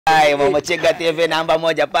time Mochiga TV number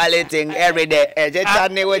moja piloting every day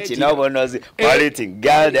ejechane we chinobonozi piloting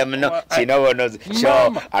girl them no chinobonozi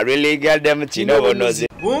show I really get them chinobonozi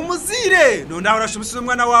umuzire nona urashumisa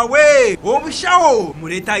umwana wawe obushaho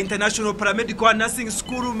mureta International Paramedical Nursing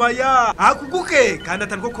School maya akuguke kandi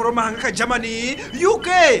atanko koroma hanga ka Germany UK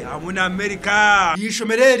amuna America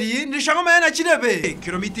yishomereri ndishanga mayana kirebe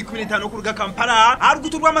kilomita 15 kuruga Kampala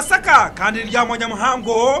aruguturwa Amasaka kandi ryamwanya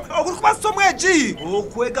muhango okurukuba somweji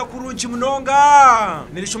okwega kurunchi munonga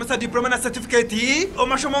nirishomesa diploma na certificate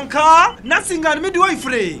omashomonka nursing and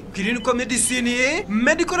midwifery clinical medicine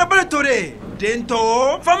medical laboratory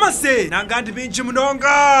dental pharmacy nangandi binji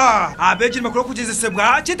munonga abeje makuru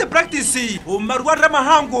kugezesebwa chite practice umarwara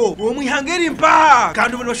mahango umwihangeri mpa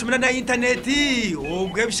kandi umuntu bashomera na internet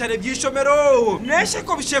ubwe bishare byishomero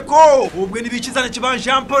nesheko bisheko ubwe nibikizana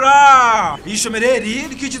kibanjampora ishomereri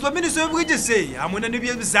rikikizwa ministry y'ubwigese hamwe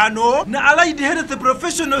n'ibiye bizano na allied health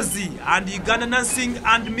professionals and Uganda Nursing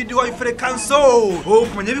and Midwifery Council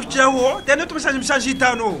ukumenya bikiraho tene tumashanje mshanje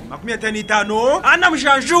 5 ana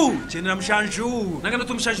mshanju chenera mshanju nangana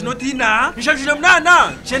tumshanje notina mshanju 8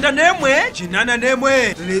 chenda nemwe chinana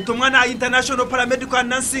nemwe leto mwana International Paramedical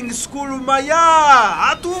Nursing School maya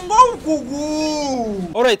atungo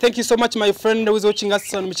ukugu. All right, thank you so much my friend who is watching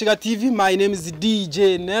us on Michiga TV. My name is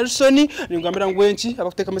DJ Nelson ningambira ngwenchi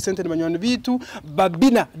abafuteka mesente banywana bitu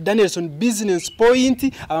Babina Danielson Business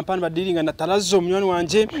Point abampana badiringa na talazo mnywana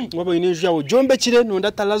wanje ngobo inejo yawo jombe kire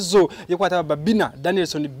nonda talazo yekwata Babina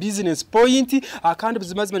Danielson Business Point akandi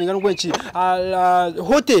bizimazima ningana ngwenchi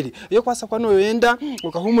hotel yekwasa kwa no yenda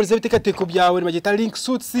ukahumuriza bitekateko byawe bagita link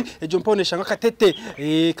suits ejo mponesha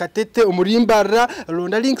katete umurimbara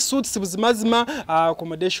ronda link suits bizimazima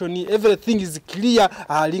accommodation everything is clear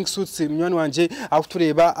link suits mnywana wanje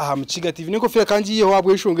akutureba aha Michiga TV niko fira kanji iyo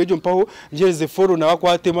wabwe shonge ejo mpaho ngeze follow na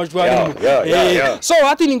wakwate majwari so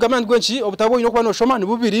ati ningamana ngwenchi obutabo ino kwa no shomani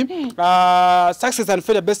bubiri success and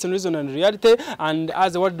failure based on reason and reality and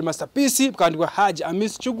as a world masterpiece kandi wa Haji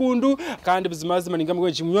Amis Chugundu kandi bizimazima ningamwe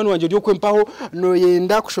ngwenchi mnywana wanje dio kwempaho no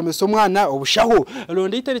yenda kushomesa umwana obushaho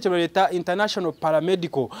londe itereke leta International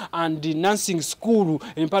Paramedical and Nursing School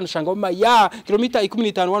impano shangoma ya kilomita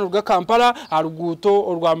 15 wanuga Kampala aruguto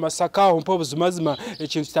orwa Masaka ompo bizimazima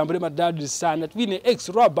ekintu kitambure madadi sana twine ex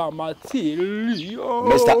raba material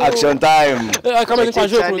Mr. Action Time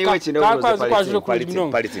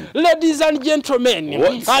ladies and gentlemen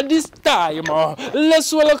at this time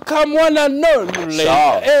let's welcome one and only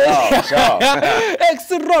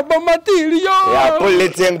ex raba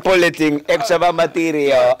material Politing ex raba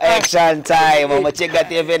material Action Time Mochiga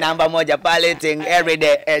TV number moja piloting every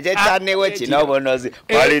day ejechane we chinobonozi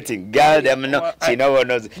politing girl them no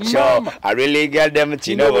chinobonozi show I really get them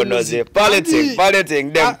chinobonozi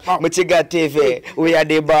politing them Mochiga TV we are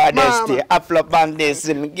the baddest upload on this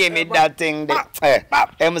give me that thing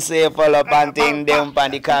MC follow on thing them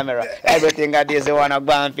on the camera everything that is wanna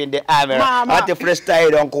go and in the camera at the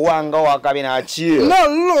freestyle on kuwanga wakabina chill no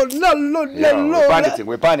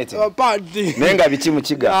panicking nenga bichi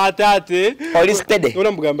Muchiga atate oli steady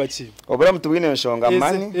uramugamba ki obura mutubwine nshonga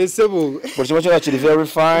mani esebo burimo cyo kiri very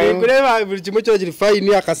fine kureba burimo cyo kiri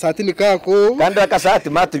fine akasati nikako kandi akasati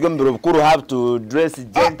matugyo mbiro bukuru have to dress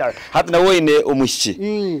gentle hata nawe ine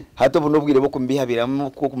umushyi hata bunobwire bo kumbihabiramo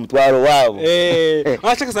ko kumutwaro wabo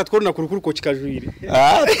ashaka sati korona kurukuru ko kikajwire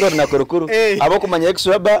korona kurukuru abo kumanya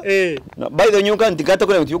exraba by the new kandi kata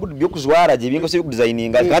kore byo kuzwara je bingo se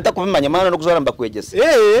designinga hata kubimanya mana no kuzwara mbakwegese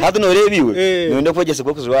hata no rebiwe nende kwegese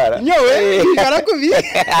ko kuzwara nyowe karakubi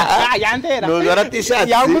yandera no zara t-shirt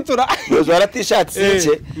yagutura no zara t-shirt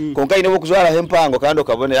siche konka ine bo kuzwara hempango kandi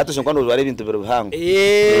ukabone hata shonka no zara ibintu biro bihango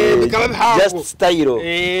bikaba bihango just style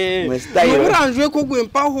uranjwe ko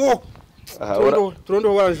gwempaho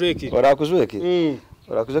turondo waranjwe ki warakuzwe ki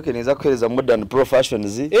urakuzoke niza kwereza modern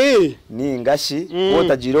professions ni ngashi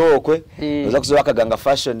wotajiro okwe uza kuzoba kaganga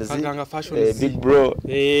fashions big bro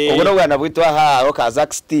ubona bwana bwitwa ha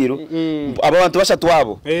okazak style abantu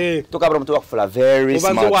bashatwabo tukabura mtu wakufula very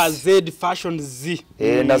smart ubanze wa Z fashions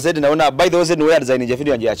na Z naona by the way no design je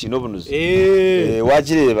video ya chinobunuzi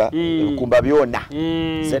wajireba kumba biona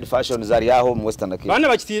Z fashions ari aho mu western kid bana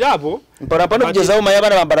bakitirabo mpana kugezaho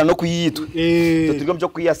mayabana bambara no kuyitu tutugo mcyo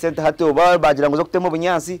kuya center hate bagira ngo zo kutemo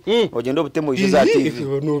bunyansi ogendo butemo izo za TV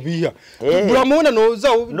no biya buramona no za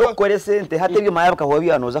no kore center hate byo mayabaka ho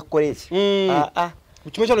biya no za koreki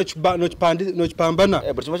Uchimo cyano no kipambana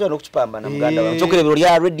burimo cyano kipambana muganda wa cyokurebero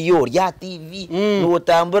ya radio ya TV no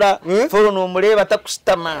tambura foro no mureba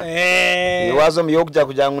takusitama wazo myo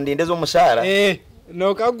kujya ngo ndinde zo mushara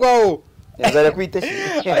no kagwaho yazare kwite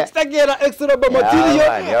Stagera extra raba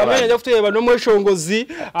material amenya jafuteba no mweshongozi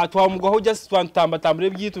atwamugwaho just twantamba tambure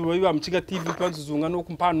byitu biba mukiga TV twanzuzunga no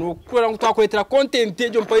kumpano kwera ngo twakoletera content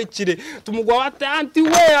ejo mpayikire tumugwa wate ati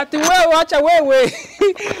wewe acha wewe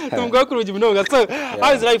tumugwa kuruji munonga so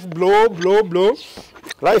how is life blow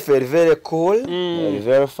life is very cool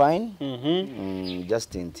very fine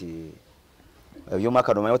just into yo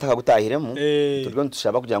makano mayo taka gutahiremo turwo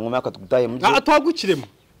ntushaba kugira ngo mwaka tugutahire twagukiremo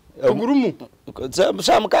tugurumu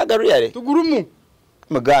shamukaga ruyare tugurumu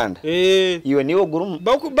maganda iwe niwo gurumu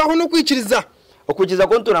baho no kwikiriza okukiza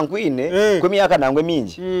ko nturankwine ko myaka nangwe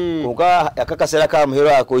mingi kuka akakasera ka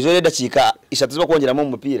muhero ako ijo reda chika ishatu zo kongeramo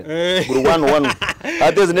umupira guru 1-1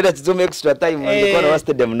 ateze neda tizo extra time and ko na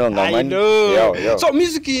stadium nonga man so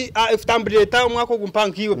music if tambire ta umwako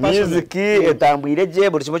gumpankiwe passion music etambire je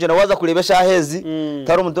buri kimwe cyane waza kurebesha hezi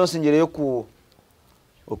tari umutonsi ngereyo ku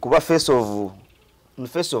kuba face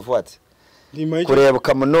of what kureba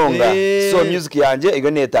kamunonga so music yanje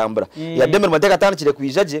iyo netambura ya demera mateka tandikire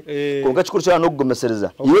kwijaje konga chikuru cyo no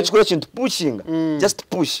kugomesereza iyo chikuru kintu pushing just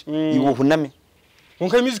push iwo huname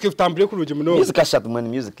konka music itambure kuruje munonga music ashat man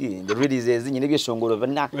music the releases nyine byeshongoro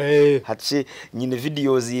bana hatse nyine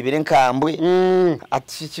videos ibire nkambwe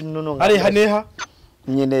ati kinunonga ari haneha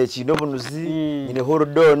nyine kinobunuzi nyine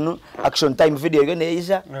horodon action time video yo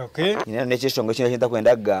neija nyine neceshongo cyane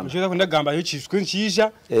kwenda gamba yo cyiswe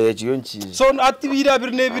nkija kiyo nkija so atibira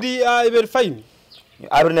biri very fine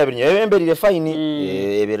abiri fine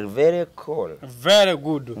very cool very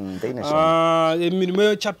good emirimo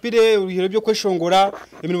yo chapire urihero byo kweshongora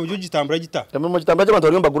emirimo byo gitambura cy'abantu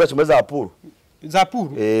bari bagura kimwe za puru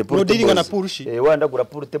no diringa na puru shi wanda gura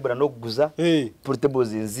puru tebura no guza puru tebo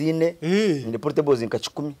zinzine ni puru tebo zinka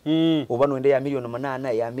 10 uba no ya miliyoni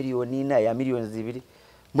 8 ya miliyoni 4 ya miliyoni 2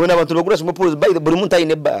 mbona abantu bagura shimo puru by the buri muntu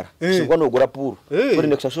ayine bara shingwa no gura puru puru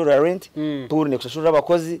ne kushashura rent puru ne kushashura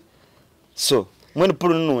abakozi so mwene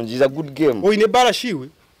puru nungi is a good game oyine bara shiwe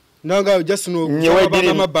nanga just no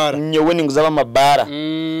amabara nyewe ninguza amabara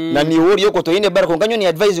na ni wuri yoko to ine bara konganyo ni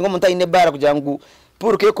advise ngo muntu ayine bara kugira ngo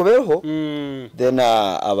puru ke kobeho then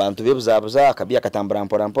abantu bebuzabuza akabya katambura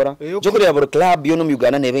mpora jo kuri abo club yo no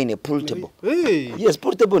Uganda nebe ine pool table yes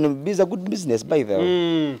pool table is a good business by the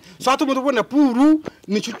way so atu muntu bona puru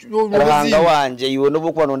ni ranga wanje yo no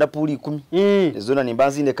bokwa nonda puru 10 zona ni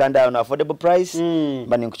mbanzine kanda on affordable price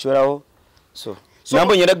bani nkuchiraho so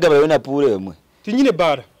nambo nyeragaba yo na puru emwe tinyine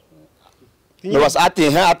bara no was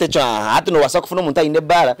ate cha no wasa kufuna muntu ayine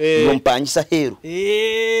bara yo mpanyisa hero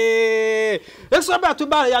extra ba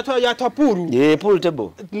bara ya puru pool table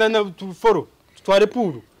na tu foro tware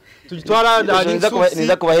puru tujitwara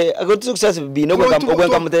niza kuba he agoti success bino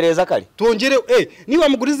gwa mutereza kali tongere ni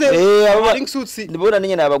wamugurize link suits ndibona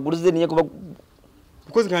ninye nabagurize ninye kuba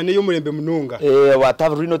kukoze nkane yo murembe munonga wa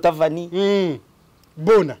Tavrino Tavani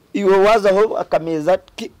bona iwe wazaho akameza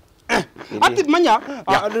ati manya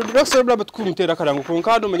rextra bla batkumutera karango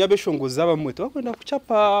konkado manya beshongoza bamweto bakwenda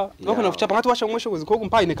kuchapa hatu washa mweshongozi ko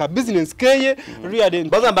kumpaine ka business keye real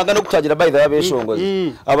bazambanga no kutagira by the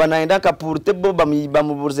beshongozi abanaenda ka portable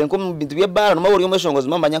bamuburze nko mu bintu by'ebara no maburi mweshongozi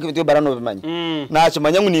mambanya ko bintu by'ebara no bimanya nacho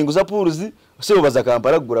manya nguninguza puruzi se ubaza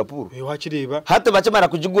kampara kugura puru wakireba hata bacamara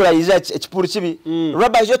kujigura ija ekipuru kibi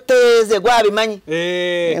raba jo teze gwabimanyi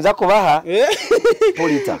nza kubaha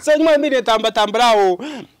polita so nyuma mbere tambrawo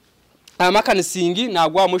amakanisingi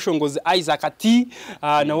nagwa mushongozi Isaac ati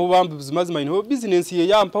nabo bambe buzimazima ino business ye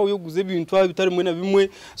yampa uyoguze ibintu bitari mwe na bimwe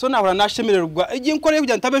so nahora nashemererwa igihe nkore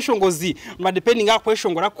kujya ntabeshongozi ma depending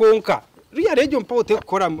akweshongora konka riya rejo mpote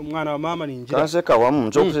gukora mwana wa mama ningira kansheka wa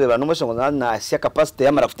mjo kureba n'umushongozi na asia capacity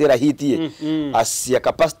ya marafutera hiti asia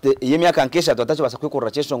capacity yemyaka nkesha tutacho basa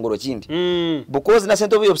kwikora cheshongoro kindi because na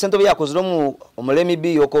sento byakozwe mu umulemi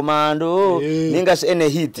biyo komando ninga ene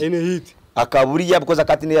hit akaburiya because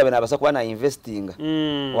akatini yabe nabasa kuba na investinga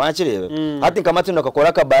wanchirebe hati kamati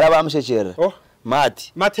nakakora kabara bamushechera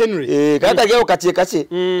Matt Henry kanda geo kache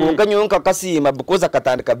kunganyonka kasima because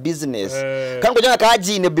akatandika business kango jana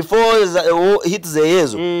kajine before hit ze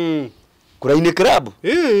yezo kura ine club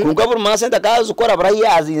kungabura masenta kazo kora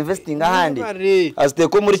barayazi investing ahandi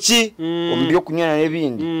aziteko muri ki umbiyo kunyana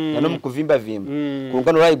nebindi nano mukuvimba vimba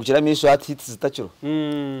kungano rayi gucira misho hit zitachiro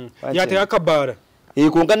yate akabara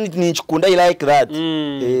Kunga nichikunda I like that.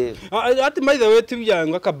 Ati by the way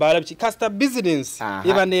tubyanga kabara casta business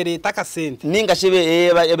ibanere takasente. Ninga shibe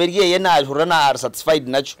eberiye yena hura na satisfied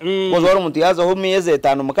nacho. Kozo wari umuntu yaza ho miyeze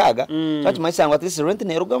 5 mukaga. Tati mayisanga at least rent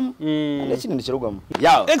nerugamo. Ndakindi ndikirugamo.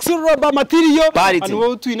 Yawo. Raba material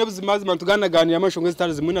anwo twine buzimazima tuganagana amashongo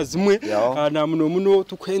zitari zimwe na zimwe. Na muno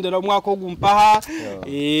tukwendera mwaka wo gumpaha.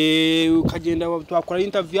 Ukagenda twakora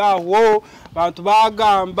interview aho bantu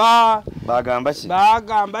bagamba ki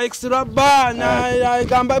bagamba raba na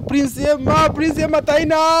gamba prince ema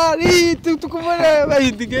tainari tukubone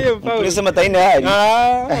bahindigeye mfa prince ema tainari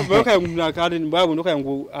boka ngumnakane mbabo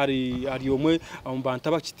nokayangu ari omwe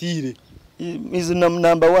ambanta bakitire is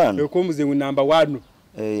number 1 ko muzengu number 1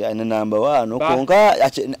 ana number 1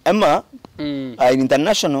 konka ema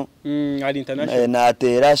international na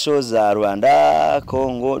tera shows za Rwanda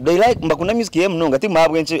Congo they like mbakunda music yemu no ngati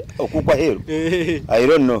mabwe nce okukwa hero I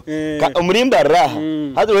don't know umurimba raha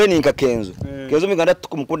hadi we ninka kenzo miganda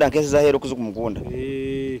tukumukunda nkese za hero kuzukumukunda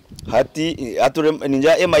hati ature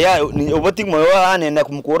ninja ema ya oboti moyo wane na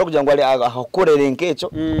kumukora kugira ngo ali ahakorere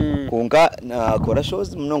nkecho kunka na kora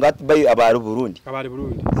shows muno ngati bay abari Burundi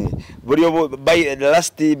buriyo by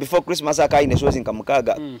last before Christmas akaine shows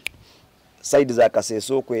nkamukaga side za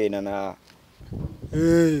Kaseso kwena na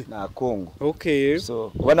Congo. Okay.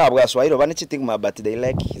 So wana abwa Swahili bane chitigma but they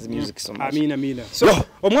like his music so much. Amina. So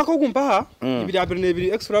omwaka ogumpaha ibiri abiri nebiri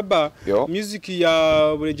extra music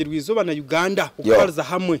ya buregerwizo na Uganda ukwarza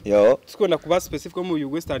hamwe. Tukona kuba specific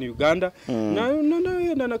mu Western Uganda.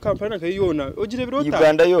 Na campaign kayona ogire birota.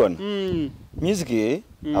 Uganda yona. Music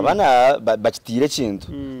abana bachitire chintu.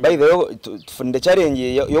 By the way funde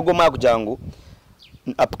challenge yo goma kujangu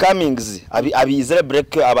upcomings abizere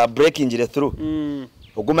breaking ngire through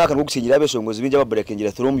uguma kan gukingira abeshongozi binje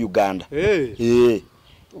breaking through mu Uganda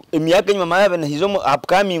emyaka nyuma mabe na hizo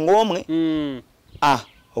upcoming omwe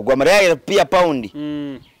ugwa ya pia pound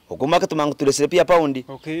uguma katumangu tulesere pia pound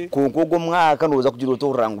kuko mwaka noza kugira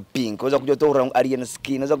utorangu pink oza kugira utorangu alien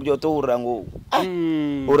skin oza kugira utorangu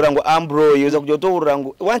urangu ambro oza kugira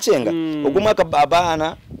utorangu wanchenga uguma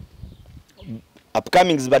kababana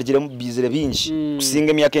upcomings barigire bizire binshi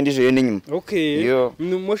kusinga myaka ndijo yene nyuma.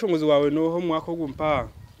 Mushongozi wawe no ho mwaka gumpa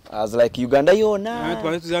as like Uganda yona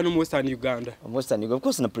twane tuzana mu Western Uganda of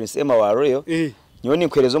course na Prince Emma wa Royal nyoni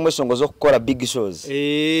nkwerezo mushongozo gukora big shows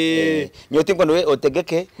nyoti ngo we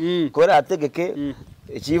otegeke kora ategeke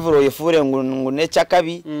ikivuro yefure ngune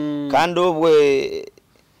cyakabi kandi obwe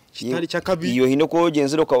kitari cyakabi iyo hino ko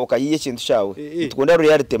genzero ukayiye kintu cyawe tukunda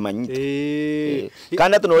reality manyite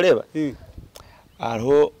kandi atunoleba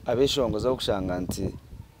aho abeshongoza gushanga nti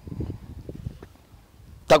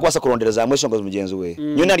takwasa kurondera za mweshongoza mugenzi we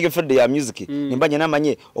nyone ari field ya music nimbanye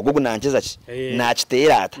namanye ogugu nanjeza ki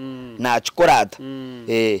nakiterata nachikorata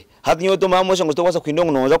hadi nyoto mweshongoza tokwasa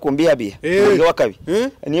kwindongo noza kumbiha biha ngo wakabi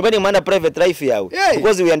niba ni mana private life yawe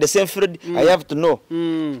because we are in the same field I have to know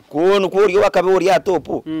kuno kuri wakabi uri ya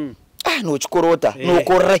top no chikorota no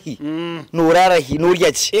korahi no rarahi no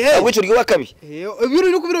ryaki agwicho ryo wakabi ibiro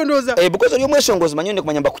no kubirondoza because ryo mweshongoza manyone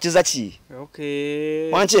kumanyamba kukiza ki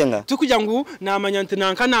wanchenga tukujya ngo namanyante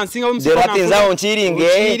nanka nansinga bo msiko na nzaho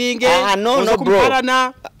nchiringe no bro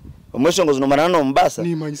umweshongoza no marana no mbasa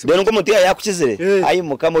deno ko mutiya yakukizire ayi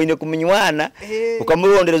mukamo ine kuminywana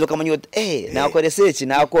ukamurondereza ukamanyota nakore sechi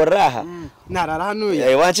nakoraha narara hano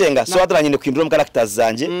wanchenga so atranye ne kwindura mu characters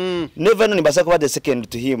zanje never no nimbasa kuba the second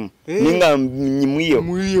to him ninga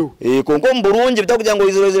nyimwiyo konko mburunje bitakugira ngo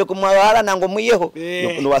izirozire ku mwara nango muyeho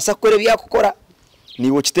no wasakore byakukora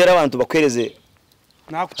niwo kitera abantu bakwereze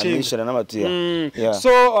nakuchenga n'amatuya so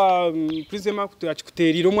Prince Emma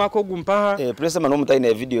kuterira mwaka ogumpaha Prince Emma no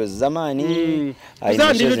mutayine videos zamani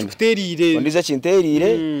uzandiro kuterire ndiza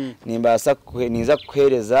kinterire nimbasa niza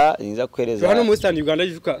kuhereza hano mu Western Uganda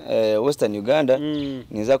jivuka Western Uganda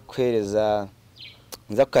niza kuhereza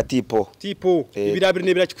niza katipo ibirabire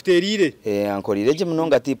nebira kikuterire ankorire je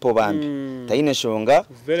munonga tipo bambi tayine shonga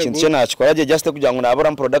kintu cyo nakikoraje just kugira ngo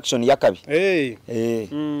nabora production yakabi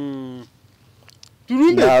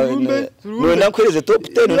turumbe no nakweze top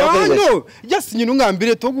 10 nakweze no just nyinu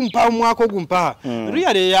ngambire to gumpa umwaka gumpa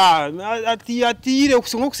riyare ya atire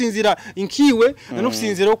kusingo kusinzira inkiwe no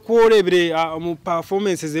kusinzira korebere mu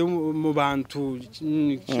performances mu bantu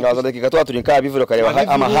ngaza dakika to aturinka bivuro kareba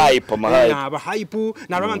ama hype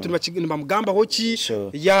na abantu bamugamba hoki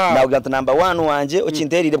na ugata number 1 wanje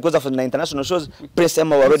ukinterire because of the international shows Prince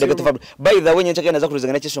Emma wa Road by the way nyenche kana za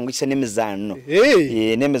kuruzanga nakishongo kise nemezano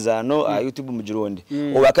nemezano YouTube mu Burundi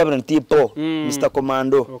owa kabiri tipo Mr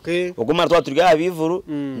Commando Okay. ogumana twaturiga abivuru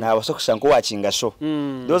na abasokishanko wakinga show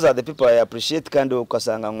those are the people I appreciate kandi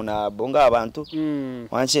ukasanga nguna bonga abantu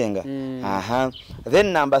wanchenga aha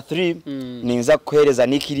then number 3 ninza kuhereza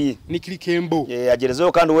Nikiri Kembo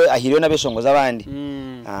agerezeho kandi we ahiriwe nabeshongo z'abandi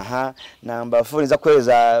aha number 4 ninza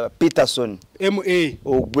kuhereza Peterson MA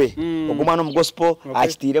ogwe ogumana mu gospel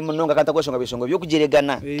akitire munonga kanta kweshonga beshongo byo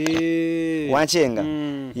kujeregana wanchenga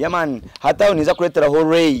yaman hata uniza kuletera ho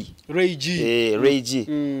Ray G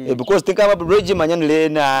because think about Ray G manyanire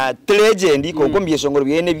na legend ko byeshongo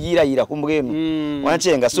byene byirahira kumbwenu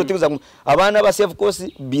wanchenga so tikuza abana ba safe course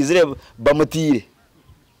bizire bamutire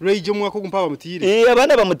Ray G mwako kumpa bamutire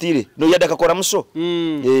abana bamutire no yadakakora musho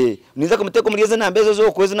niza kumuteko mugeze nambezo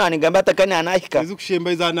zo kwezi nani ngamba atakani anahika izo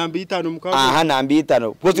kushemba iza nambi 5 mukabo nambi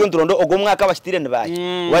 5 because nturondo ogo mwaka bashitire ndibaki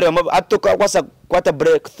wari atoka kwata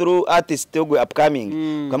breakthrough artist ogwe upcoming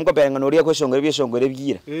kamuko pera nganoriya kweshongere byeshongere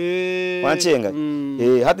byira wanchenga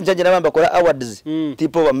hati njanje nabamba kora awards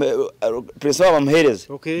tipo prince wa muhereza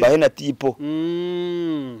bahena tipo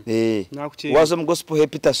wazo mu gospel Happy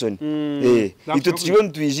Peterson itu tiwe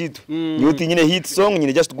ntwijitu yuti nyine hit song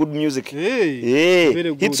nyine just good music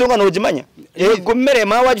hit song anojimanya gumere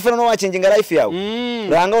ma wajifana no wachinginga life yawe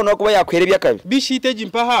ranga uno kuba yakwere byakabi bishite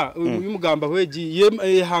jimpaha umugamba hweji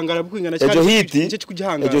ye hangara bukwingana cyane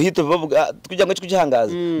ejo hit bavuga kujyanga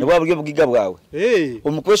cy'ugihangaza nabo babwiye bwiga bwawe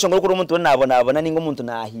umukwesho ngo kuri umuntu nabona ningo umuntu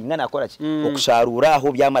nahinga nakora ki ukusharura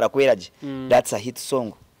aho byamara kweraje that's a hit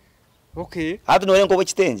song okay hatu nore ngo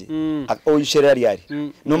kitenge oyishera yari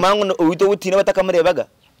no mangu uhito utina batakamurebaga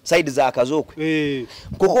side za kazokwe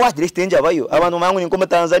kuko watire stage abayo abantu mangu ninko mu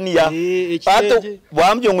Tanzania pato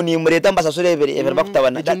bwambye ngo ni mureta mbasasore evere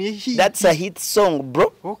bakutabana that's a hit song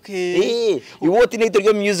bro okay iwoti ne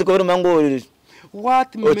itoryo music bari mangu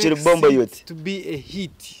what makes to be a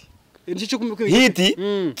hit hiti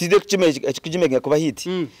tide kujimega kuba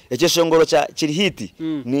hiti ekishongoro cha kiri hiti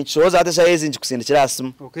ni choza ate sayezi njikusendekira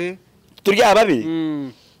asimu okay turya ababiri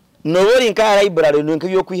nobori nkara library nunka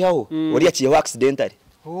yo kwihaho ori yakiyeho accidentally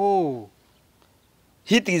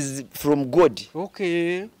hit is from God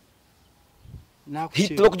okay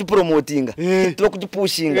hit to kujipromotinga hit to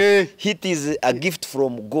kujipushinga hit is a gift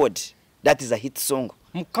from God that is a hit song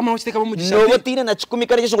kama uchiteka bamujisha no batine na 10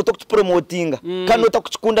 kare cyo kupromotinga kandi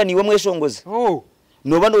utakukunda niwe mweshongoze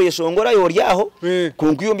noba no yeshongora yoryaho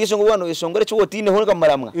kunkuyo mbishongo bano yeshongora cyo wotine honka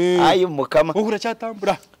maramwa ayo mukama uhura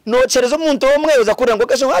cyatambura no cherezo umuntu omwe uza kura ngo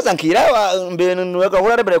kesho hazankira mbene nweka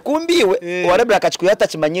hura rebere kumbiwe warebera kachikuyata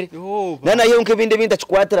kimanyire nana yo nkebinde binda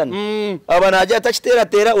chikwatirana abana aje atachitera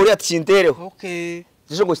tera uri atishintereho okay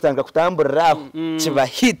zisho ngo stanga kutamburiraho kiba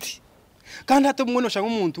hit kandi hato mwono shanga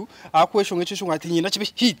umuntu akweshonga cyo shonga atinyina kibe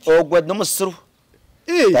hit ogwa no musuru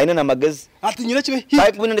taine na magazi atinyina kibe hit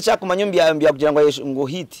bike bunene chakumanya mbya kugira ngo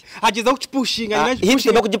hit ageza kuchipushinga ina hit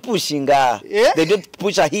no kujipushinga they don't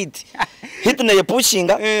push a hit hit na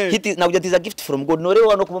yepushinga hit na kujatiza gift from God nore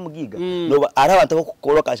wano kuba mugiga no ara abantu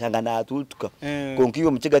bakukoro kashanga na atutuka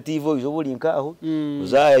konkiyo mukigativo izo bulinka aho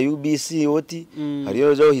uzaya UBC oti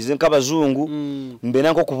hariyo zo hizenka bazungu mbe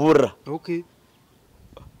nanko kubura okay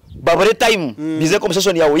babure time bize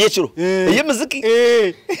conversation yawe yechiro iyo muziki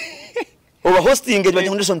oba hosting eje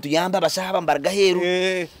banyondison tuyamba basaba mbarga heru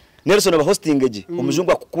Nelson oba hosting eje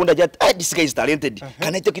umuzungu akukunda jat this guy is talented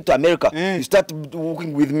can I take you to America you start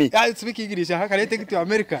working with me speak English can I take you to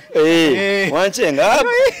America wanchenga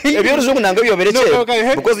ebyo ruzungu nanga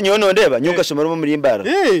byobereke because nyono ndeba nyuka shomero muri imbara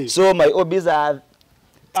so my hobbies are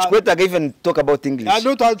Chikweta even talk about English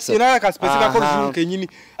no to sina ka specific ko ruzungu kenyini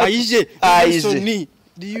ayije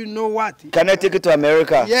do you know what? Can I take you to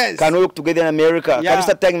America? Yes. Can we work together in America? Can you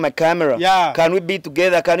start taking my camera? Can we be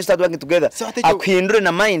together? Can we start working together? Akwindure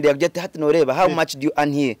na mind yakujate hati noreba how much do you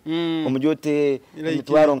earn here? Umujote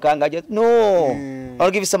mitwaro nkanga just no.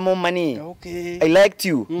 I'll give you some more money. Okay. I liked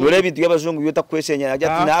you. Noreba bintu yabazungu yota kwesenya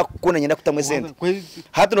just na akukona nyenda kutamwe sente.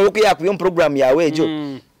 Hati no yakuyo program yawe jo.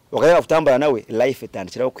 Wakaya kutambara nawe life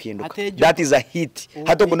etandikira okuhinduka that is a hit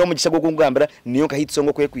hato ngo no mugisha go kungambira niyo ka hit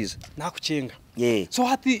songo kwekwiza nakucenga so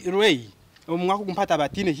hati Ray umwako kumpata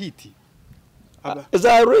batine hit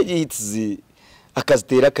za Ray hits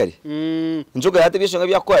akazitera kare njoga hati bishonga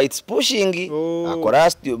byakora it's pushing akora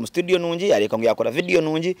studio nungi areka ngo yakora video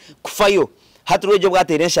nungi kufayo hati Ray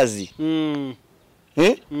bwatera enshazi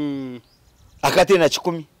akatera na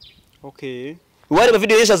 10 okay wari ba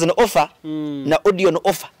video yeshaza na offer na audio na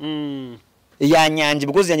offer ya nyanji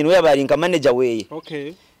because yanyi we barinka manager weye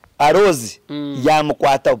okay arozi ya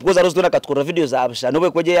mukwata because arozi tuna katukora video za abasha nobe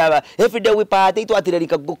koje yaba everyday we party itu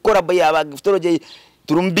atirerika gukora ba yaba fotology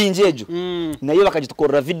turumbinjejo nayo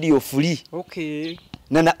bakagitukora video free okay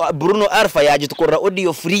na Bruno Alpha yaje tukora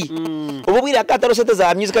audio free ubu bwira kataro sete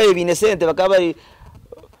za music ayo bine sente bakaba bari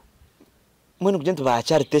mwene kugenda ba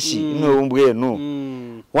chariteshi no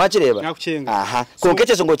mbwenu wachireba aha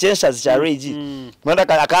konkeche ngo chenshazi cha rage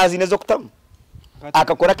mwenda akazi nezo kutamu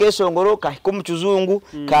akakora keshongoro kahikumucuzungu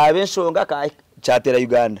ka benshonga ka chatera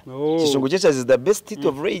Uganda kishongo chenshazi is the best hit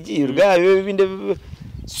of rage urgayo binde.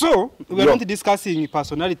 So we are going to discussing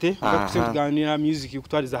personality kuganira music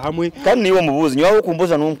kutwariza hamwe kandi niwo mubuzi nyawo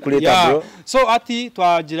ukumbuza no kuleta bro. So ati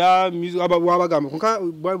twagira music abagamba konka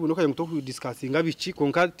babunoka ngo to discussing abici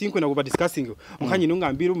konka tinkwe nago ba discussing onkanye no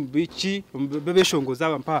ngambira mubici bebeshongo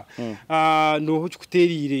zaba mpa no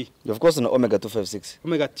hukuterire of course na Omega 256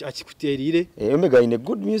 Omega achikuterire Omega in a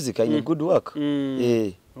good music in a good work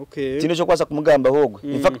okay tino cyo kwasa kumugamba hogo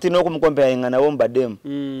in fact no kumukompea ingana womba dem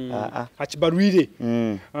achibarwire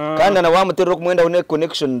kandi na wamutero kumwenda une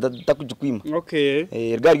connection takujukwima okay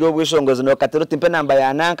rigari yo bwishongozo no katero timpe namba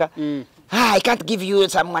yananka I can't give you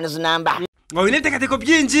someone's number. Ngawinete kateko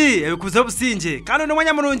byinji ebikuza businje kandi no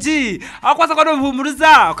mwanya murungi akwasa kwa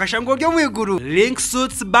nohumuruza ukashango byo mwiguru Link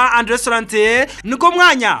Suits Bar and Restaurant niko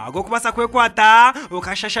mwanya ago kubasa kwekwata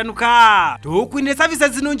ukashashanuka tukwine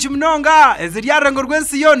services zinunji mnonga eziryarango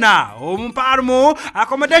rwensi yona omumparmo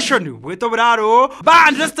accommodation bweto buraro bar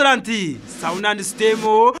and restaurant sauna and steam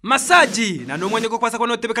massage na no mwanya go kubasa kwa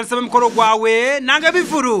notebekalisa mukoro gwawe nanga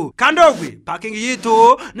bivuru kandogwe parking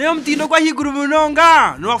yitu nayo mtindo kwa higuru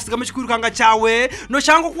mnonga no akusiga mashikuru kanga chawe no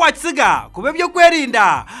shango kwatsiga kubebyo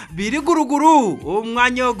kwerinda biri guruguru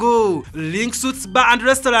umwanyogo Link Suits Bar and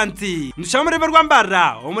Restaurant nshamurebe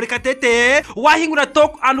rwambara omuri Katete wahingura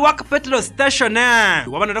talk and work petrol station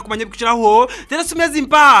wabana ndakumanya bikiraho terasumezi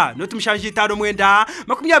mpa no tumshanje 5 mwenda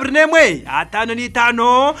 21 atano ni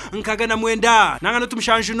 5 nkagana mwenda nanga no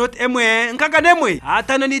tumshanje not emwe nkagana emwe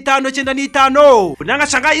atano ni 5 chenda ni 5 nanga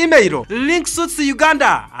shanga email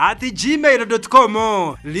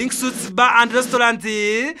linksuitsuganda@gmail.com Link Suits Bar and Restaurant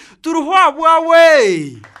turuhwabwawe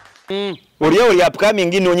uri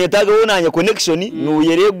upcoming nonyetaga unanye connection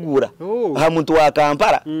nuyeregura ha muntu wa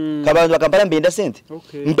Kampala kabantu Kampala mbenda sente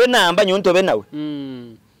mpe namba nyonto be nawe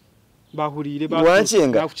bahurire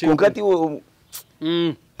wanchenga kunkati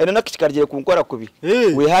eno nakikarije kunkora kubi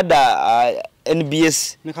we had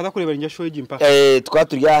NBS nikaza kurebera njasho y'impa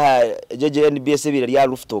twaturya jeje NBS bira ya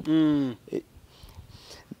rooftop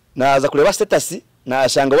naza kureba status na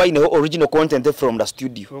shanga waineho original content from the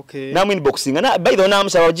studio na inboxing na by the way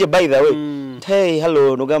namushabaje by the way hey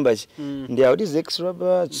hello nogambaje ndia this extra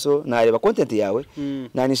but so na reba content yawe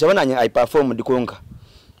na nishaba nanye I perform ndikonga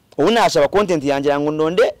unashaba content yanje yangu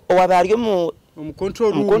ndonde owabaryo mu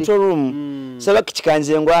control room saba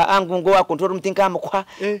kichikanje ngwa angu ngo wa control room tinkama kwa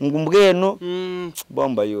ngumbweno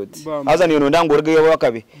bomba yote aza niyo ndango urege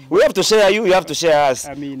wakabe we have to share you have to share us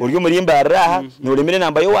uri murimba raha nurimire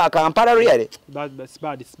namba yo wa Kampala riyare bad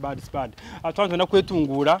atwanze na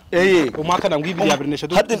kwetungura umwaka na ngwibiri ya brinesha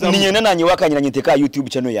hata ninyena nanye wakanyira nyiteka YouTube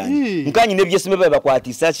channel yanjye nkanyi nebye simebe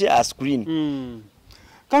bakwatisa a screen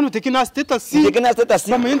kanu tekina status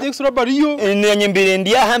bamende extra bariyo nyembere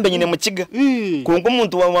ndiya hambe nyine mukiga kunko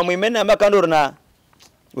umuntu wa mwimena amakandoro na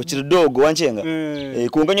ukiridogo wanchenga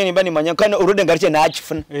kunko nyine mbani manya kana urude ngariche na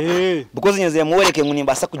achifuna because nyeze yamuwereke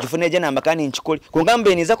munimba asa kugifuna eje namakani nchikoli kunga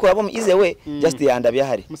mbe niza kurabo ize we just yanda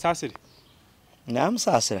byahari musasire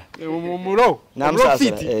namusasira muro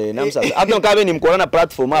namusasira adon kabe ni mkorana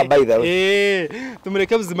platform by the way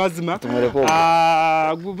tumureke buzimazima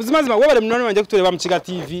buzimazima wabare munone banje kutureba Mukiga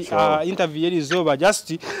TV interview yeri zoba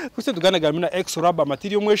just kuse tuganagara mina ex raba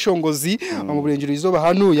material mweshongozi mu burengero izoba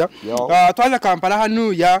hanuya twaza Kampala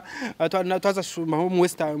hanuya twaza mu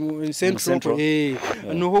western central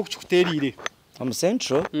no ho kuterire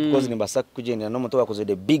Central because ni basaka kugenda no muto wakoze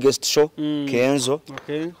the biggest show Kenzo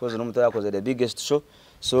because no muto wakoze the biggest show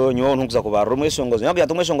so nyo ntukuza kubarura mweshongozo nyo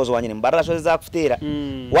yatumwe shongozo wanyine mbara show za kufutera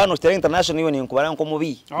one of international yo ni nkubara nko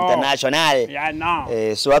mubi international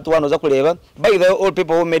so watu wanoza kureba by the all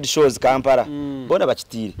people who made shows Kampala bona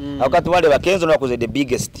bakitire akati wale bakenzo no wakoze the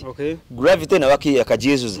biggest Gravity na waki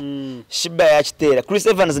akajesuza shiba ya kitera Chris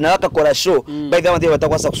Evans na wakakora show by the way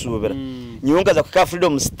batakwasa kusubira nyunga za kuka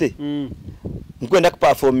Freedom City nkwenda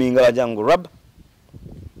kuperforming abajangu raba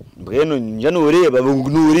bweno njano ureba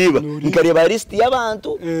nkareba list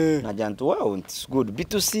y'abantu najantu wow it's good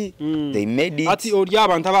B2C they made it ati ori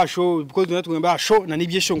abantu abasho because natwe basho na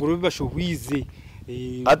nibye shongoro bibasho hwize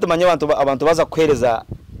ati manya abantu baza kuhereza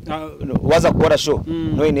waza gukora show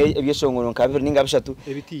no ine ibyo show ngo nkabiri ninga bishatu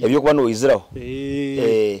ibyo kuba no iziraho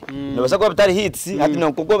no basa ko bitari hits hati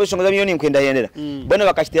no kuko bishonga za miliyoni kwenda yendera bone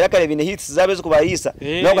bakashitera kare bine hits zabe zo kubayisa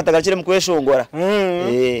no katagacire mu kweshongora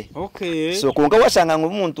okay so kunga washanga ngo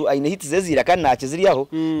umuntu ayine hits zezira kandi nake ziriyaho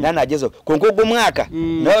nanagezo kunko go mwaka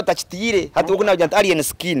no tachitire hati uko nawe alien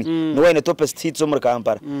skin no wene topest hits zo muri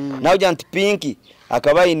Kampala nawe janti pinki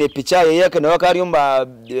akaba ine picha yake nawe kari umba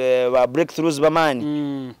ba breakthroughs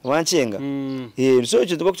bamani wanchenga so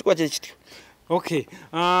cyo tuko kwa cyityo okay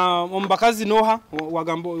umbakazi noha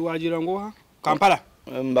wagambo wagira ngoha Kampala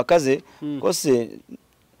mbakaze kose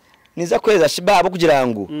niza kweza shibabo kugira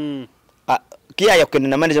ngo kiya yakene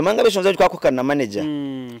na manager manga bishonza twakukana na manager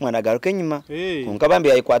mwana garuke nyuma kunkabambi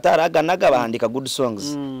yayikwatara aganaga bandika good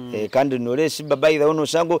songs kandi noreshi baba ida uno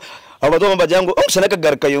shango abato bajango shanaka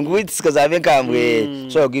garuka yungu itsikazave kambwe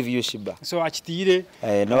so I'll give you shiba so achitire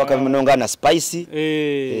na wakamunonga na spicy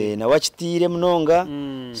na wachitire munonga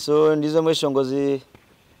so ndizo mweshongozi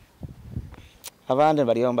abandi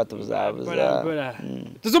bari yomba tuzabuza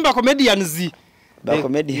tuzumba comedians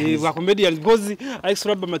ba comedians bozi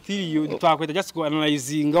extra raba material twakweta just go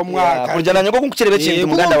analyzing umwaka kujana nyoko kuchirebe kintu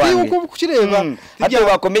muganda wangu kuchireba hata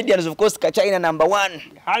ba comedians of course ka China number 1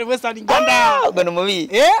 hari western Uganda gono mubi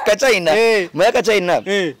ka China moya ka China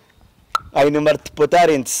ai number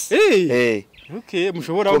talents okay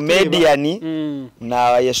mushobora comedian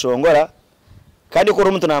na yeshongora kandi ko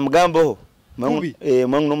rumuntu na mugambo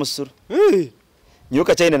mwangu no musuru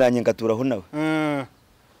nyoka China na nyengatura hunawe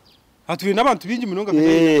hatuye nabantu bingi munonga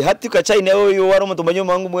hati ka China yo wari umuntu manyo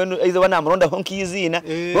mangu mwenu aiza bana muronda honki izina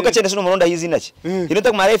woka China sino muronda izina ki ino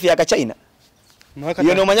tak marefi ya ka China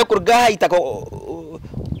yo no manya kurgaha itako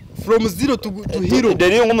from zero to hero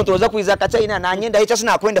deri ngo muntu oza kwiza ka China na nyenda hicha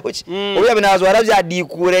sina kwenda hoki oya binazo aravya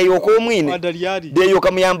dikure yo ko mwine de yo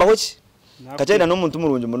kamuyamba hoki ka China no muntu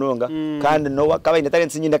murunje munonga kandi no wakabaine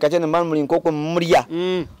talent nyinda ka China man muri nkoko muriya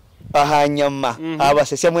ahanyama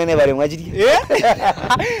abasese mwene bare mwagiri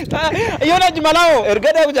iyo najimalao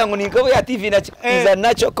ergada kujangu ninko ya TV na is a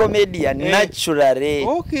natural comedian naturally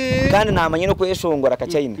okay kandi namanye no kweshongora ka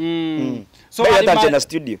China so ya na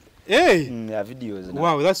studio ya videos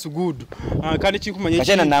wow that's good kandi kinkumanye ka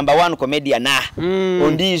China number 1 comedian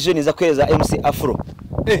ondijo niza kweza MC Afro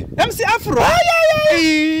MC Afro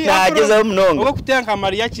nageza mnonga uko kutenka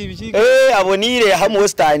Maria kibiki abonire hamu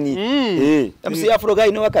western MC Afro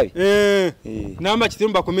guy no wakabi namba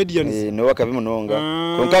kitumba comedians no wakabi munonga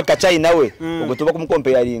konka ka China we ugotoba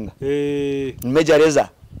kumkompeyaringa Mejareza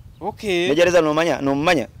Mejareza no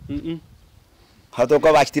manya hato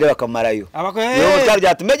kwa bakitire bakamarayo yo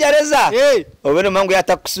karya tumegereza obene mangu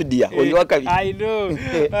yatakusudia oli wakabi I know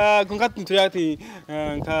kunga tuntuyati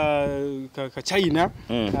ka China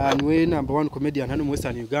niwe number 1 comedian hano mu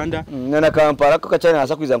Western Uganda na Kampala ko ka China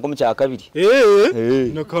asa kwiza ngo mu cya kabiri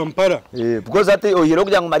na Kampala because ati oyiro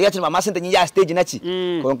kugira ngo Maria chima masente nyiya stage naki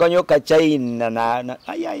konka nyo ka China na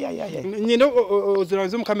ay nyino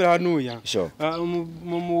uzuranzo mu kamera hanuya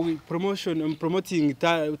mu promoting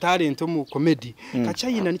talent mu comedy ka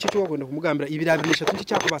China nicyo twagenda kumugambira ibirabinisha tunki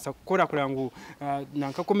cyakubasa gukora kurango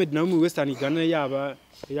nanka comedy na mu Western Uganda yaba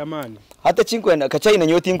yamani hata chinkwenda ka China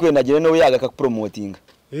nyo tinkwenda gire no yaga ka promoting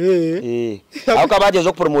ako baje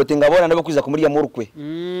zo promoting abona nabo kwiza kumuriya murukwe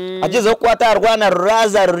ageze ko atarwana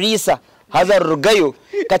raza risa haza rugayo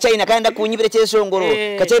ka China kanda kunyibire cyeshongoro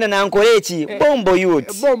ka China nankoreki bombo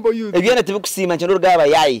youth ebyana tibukusima cyano rugaba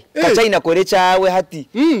yayi ka China kore cyawe hati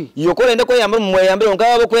iyo kore ndeko yambara mu yambere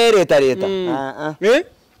ngabo kwereta leta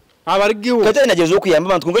abarigiwe ka China gezo kuyamba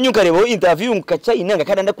abantu ngo nyuka rebo interview ka China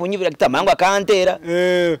ngakanda kunyibira kitamango akantera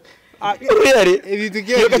Really?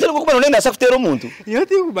 Iyo kachero kuko none safutero umuntu. Iyo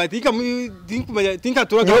tikubatika tinka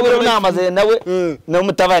turaga yo namaze nawe no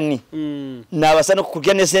mutabani. Nabasa no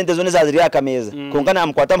kukurya ne sente zone zaziri akameza. Konka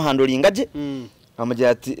namukwata muhandori ngaje. Amagira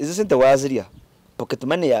ati izi sente waziriya. Pocket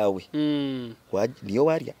money yawe. Niyo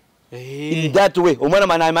warya. In that way umwana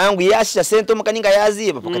manama yangu yasha sente mukaninga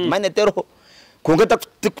yaziba pocket money tero. Konka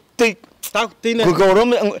takutina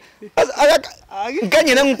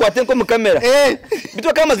nganye nangukwate ko mu kamera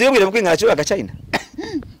bitwa kama ziyobwire kwinga cyo ka China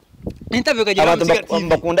interview kagira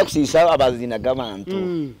bakunda kusisa abazina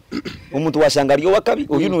gabantu umuntu washangariyo wakabi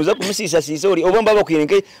uyinuza kumusisa sisa uri obomba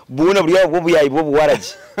bakwirenke buna buriya bwo buyayi bwo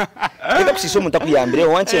buwaraje kida kusisa umuntu akuyambire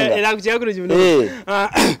wancenga era kujagura jibino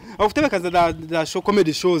afite bakaza da show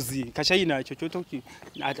comedy shows ka China cyo cyo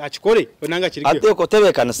akikore onanga kirike ate ko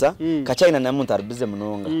tebekanasa ka China na muntu arbize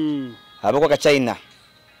munonga abako ka China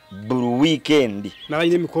buru weekend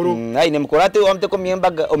naine mikoro ate wamte ko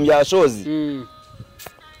myembaga omya shows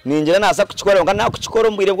ninjira nasa kuchikora ngana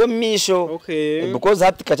kuchikora mbwire bwo misho Okay. because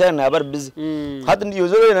hati kachana na bar busy hati ndiyo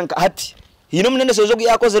zoro hati hino munene sozo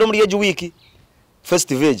yakoze ro muri yeji wiki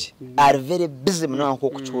festival are very busy mna ko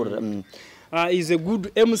kuchikora is a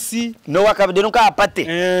good MC no wakabde nuka apate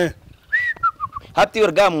hati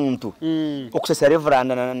yorga muntu okusesa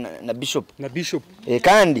reverend na bishop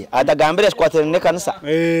kandi atagambira squatter ne kanisa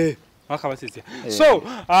akabasese so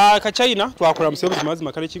kachina twakora musebuzi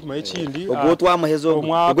mazima kare kiguma y'ikindi ubwo twamahezo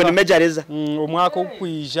ubwo ni majoreza umwaka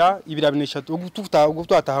ukwija 2023 ubwo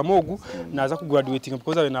twatahamogu naza kugraduating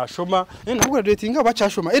because abe nashoma na kugraduating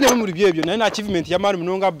abachashoma muri byebyo na achievement ya mari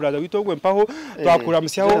munonga brother witogwe mpaho twakora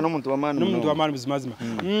musyaho n'umuntu wa mani mazima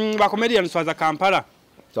ba comedian swaza Kampala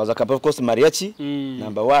twaza Kampala of course mariachi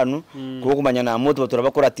number 1 kuko kumanya na moto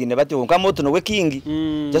turabakora tine bati nka moto no king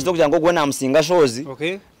just kugira ngo gwe na musinga shozi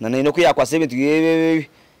na nino kuyakwa 70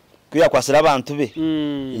 kuyakwasira abantu be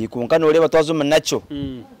ikunka no reba twazuma nacho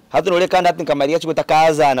hatu no kandi ati kamariachi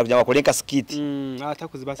gutakazana kugira ngo kolenka skit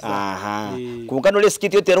atakuzi basi kunka no le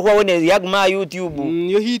skit yo terwa wone yagma YouTube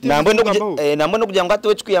nambo no kugira ngo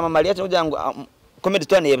atwe kuya mariachi kugira ngo comedy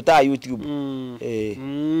twane yebta YouTube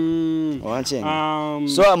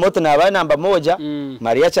so moto na bana namba moja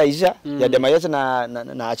Maria Chaisha ya Demayacha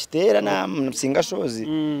na Achitera na msinga shozi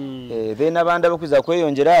then abandi bakuza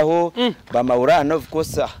kweyongeraho bamaurana of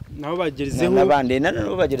course nabo bagerizeho nabande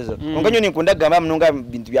nano bagerizeho onganyo nikunda gamba mununga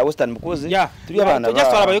bintu bya Western mukozi turi abana tujya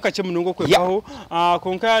twara bayoka cye munungo kwebaho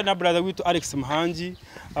konka na brother witu Alex Muhanji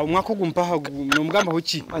umwako gumpaha no mugamba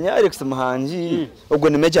hoki anya Alex Muhanji ubwo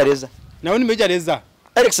ni majoreza nawe ni majoreza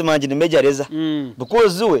Alex Muhanji ni majoreza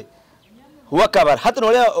because we wakabara hata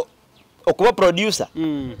nole okuba producer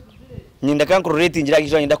nyinda kan rating ngira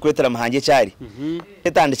gijo nyinda kuletera Muhanji cyari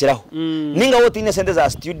etandikiraho ninga wote ine sente za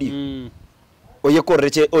studio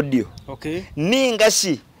oyekorece audio ninga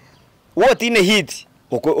shi wote ine hit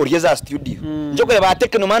orieza studio njoko ba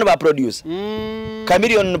technoman ba producer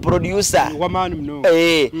chameleon producer wa man no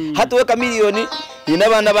hata we chameleon ina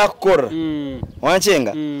bana bakora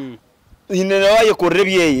wanchenga ine nayo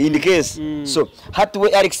korrebye in case so hata we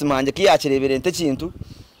Alex Muhanji kiyakirebere nte kintu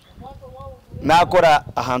nakora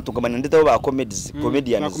ahantu ngamana ndete ba comedians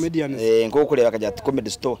ngo kureba kajya comedy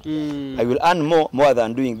store I will earn more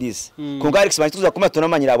than doing this kunga Alex Muhanji tuza kuma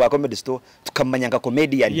tunamanyira ba comedy store tukamanya nga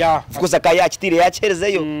comedian fukuza kaya kitire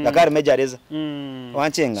yacherezeyo yakari majoreza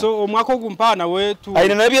wanchenga so umwako gumpana wetu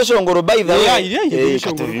aina nabyo shongoro by the way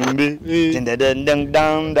katuvimbe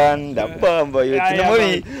dan bamba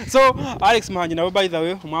yotinamuri so Alex Muhanji nawe by the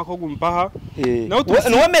way umwako gumpaha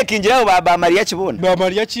no make injira ba Maria Chibona ba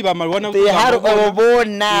Maria Chiba marwana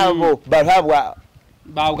bonabo bahabwa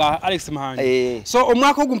babwa Alex Muhanji so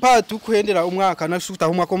umwaka gumpara tukwendera umwaka nashuta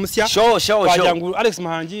umwaka musya kwagira ngo Alex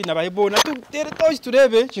Muhanji nabahebona tutere toshi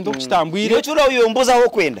turebe kintu kitambwire iyo cura uyombuza ho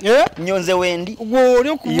kwenda nyonze wendi ubwo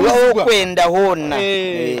ryo kuvuga kwenda hona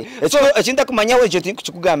ekinda kumanya we cyo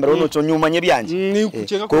kugambira ono cyo nyumanye byanje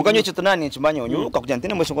kuko kanyo cyo tunani ncumanya onyo ukakujya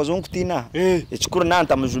ntene mwesho zo ngutina ekikuru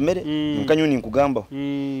nanta mujumere mukanyo ni kugamba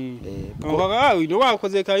ngoga ino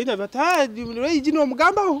wakoze kaina bata iji no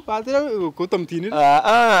mugamba batera ko tamtinira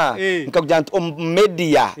nkakujya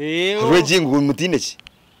media raging umutineki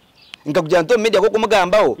nkakujya media ko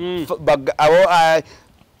kumugambaho abo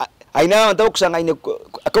aina ntabo kushanga ine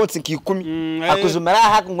accounts nkikumi akuzumara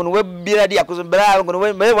haka ngo we biradi akuzumara ngo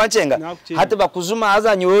we wanchenga hata bakuzuma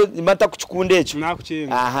azanyo imata kuchikundecho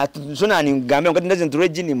tunani ngambe ngo ndaje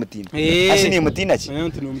ntureji ni mutina ashini mutina ki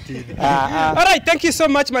all right, thank you so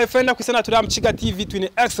much my friend akusana turi Mchiga TV twine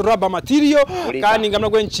X raba material kandi ngamna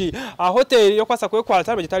gwenchi hotel yo kwasa kwe kwa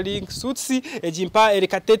tarba gitali link suits ejimpa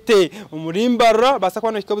erikatete umurimbara basa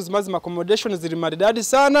kwana kikabuzi mazima accommodation ziri maridadi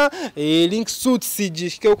sana link suits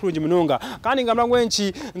jishike kurungi munonga kandi ngamna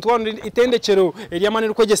gwenchi ntwano itendekero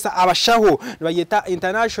eliyamani kwegesa abashaho bayeta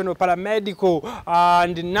International Paramedical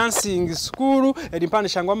and Nursing School elimpana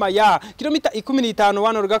shangwama ya kilomita 15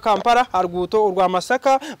 wano ruga Kampala arguto urwa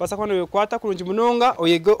Masaka basakwana kwata kurungi munonga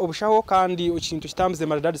oyego obushaho kandi ukintu kitamze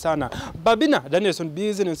maridadi sana Babina Danielson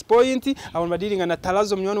Business Point abon badiringa na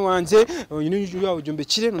Talazo mnyoni wanje nyinyu yawo jombe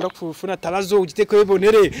kire nda kufuna Talazo ugiteko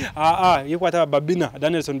ebonere yekwata Babina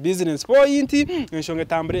Danielson Business Point nshonge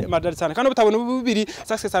tambre maridadi sana kandi butabona bubiri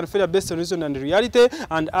success and failure based on reason and reality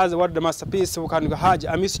and as what the masterpiece ukandi haje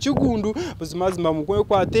amisi cyugundu buzimazima mukwe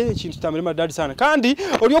kwate ikintu tambre maridadi sana kandi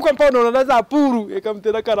uriyo kwa mpawo na za puru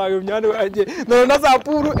ekamtera karayo mnyane wanje na za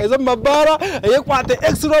puru ezo mabara yekwate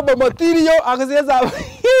X raba material akazeza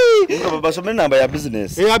basomene namba ya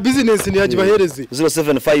business ni yajibahereze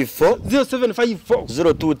 0754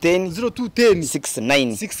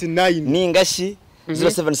 0210 69 ningashi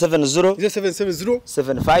 0770 0770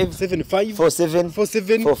 75 75 47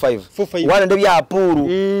 47 45 wana ndo bya puru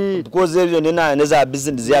because ebyo neza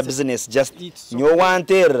business just nyo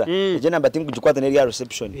wantera je namba tinkujikwata neri ya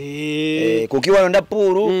reception kukiwa nda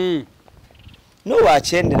puru no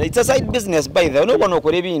wachendera it's a side business by the way no kono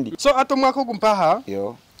kore bindi so atomwako kumpaha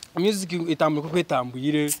yo music itambuka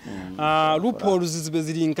kwetambuyire RuPaul's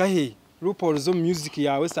zibezirinka he RuPaul's zo music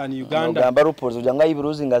yawe sani Uganda ngamba RuPaul's ujanga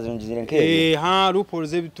ibiruzi ngazinjire nke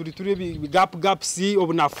RuPaul's turi gap si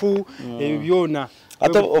obunafu byona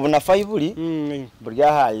ato obunafu iburi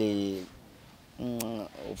burya hali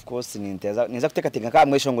of course niza kuteka ka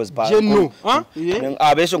mweshongozi pa jeno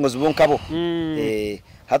abeshongozi bonkabo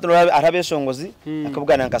hatu arabeshongozi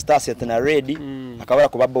akabugana nka Starset na ready akabara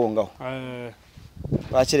kubabongaho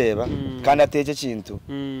bakireba kandi ateke kintu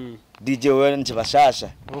DJ we ntibashasha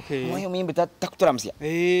moyo mimbi takuturamsya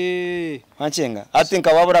wancenga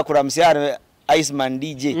atinka wabura kuramsya Iceman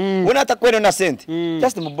DJ wona atakweno na sente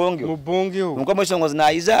just mubongyo nuko mwishongozi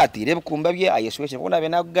na iza ati rebe kumbabye ayeshweshe kubona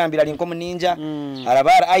bena kugambira ari nko muninja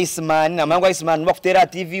arabara Iceman namango Iceman bakutera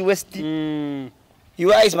TV West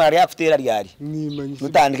iwa Iceman yakutera ryari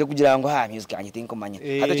mutandike kugira ngo ha music anye tinkomanya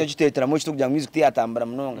hata cyo kitetera mu cyo kugira music yatambara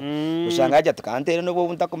munonga ushanga ajya tukantere no bo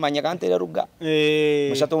untakomanya kantere ruga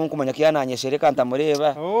mushato nkomanya kiyananye shereka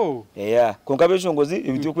ntamureba yeah konka bishongozi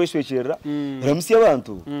ibyo kweshwekera ramsi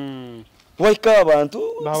abantu waika abantu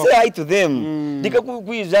say hi to them dika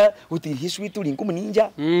kugwiza uti hishwi tuli nkumu ninja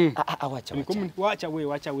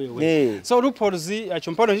wacha we so RuPaul's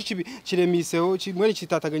achompano chibi kiremiseho kimwe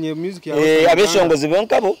kitataganye music yawe abeshongozi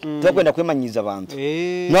bonkabo zakwenda kwemanyiza abantu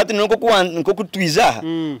nati nko kutwiza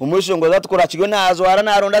umweshongozi atukora kigo nazo ara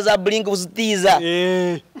naronda za blink uzitiza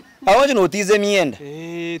abanje no utize myenda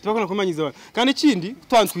tubakona kwemanyiza kandi kindi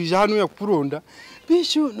twantwije hano yakuronda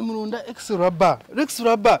bisho numurunda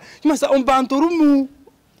raba kimasa ombanto rumu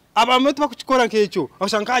abamwe tubakukikora nkecho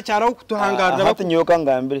abashanga cyaraho kutuhangarira hata nyoka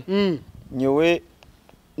ngambire nyowe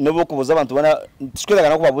nobo kubuza abantu bana tshikwereka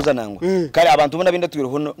nako babuza nangwe kale abantu bana binda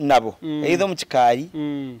twiriho nabo either mukikari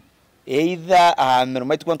either ahamero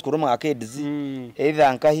maiti kwantu kuruma akedizi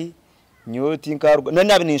either nkahi nyoti nkaruga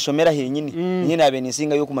nani abininshomera henyini nyine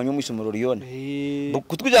abinisinga yo kumanya umwishomero riyone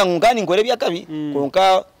kutwija ngani ngore byakabi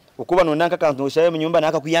konka ukuba nonanka kantu ushaye mu nyumba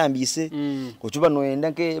naka kuyambise ucuba noenda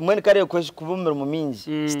nke mwene kare kubumira mu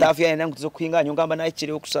minji staff yaenda ngutizo kwinganya ngamba na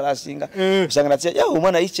ikire okusarasinga usanga natse ya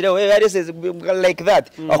umwana ikire we yarese like that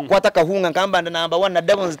akwata kahunga ngamba namba 1 na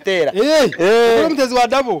double zitera mutezi wa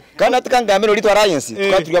double kana tukangamira litwa alliance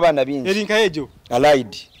twaturiga abana binji erinka ejo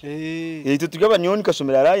allied turiga abanyoni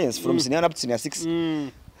kasomera alliance from senior up to senior 6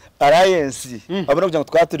 alliance abona kugira ngo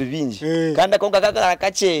twaturi binji kandi akonga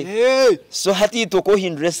kakakache so hati itoko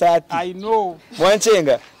hindure sati I know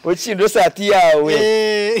mwancenga ochindure sati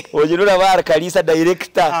yawe ojirura bara kalisa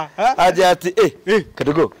director aje ati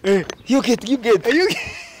kadogo you get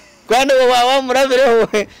kwano wa murabereho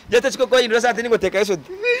jete chiko ko hindure sati ningo teka yeso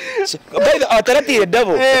by the alternative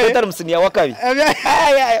double utara musini wa kabi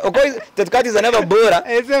uko tetukatiza naba bora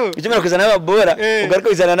ikimera kuzana naba bora ugaruka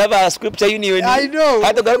kuzana naba scripture union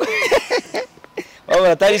hata garuka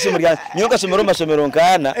aba tarisi murya nyoka somero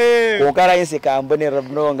nkana kokara yense kambonera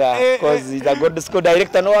mnonga cause the god school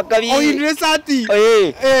director no wakabi university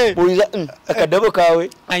boiza akadabo kawe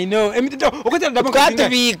I know emito ukatera dabo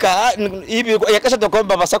katubika ibi yakasha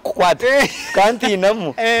tokomba basakukwata kanti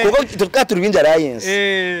namu kuko tukaturbinja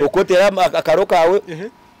alliance ukotera akaro kawe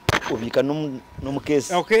ubika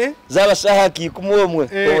numukesi zaba sahaki kumwomwe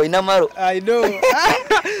inamaro I know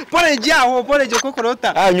pole jaho pole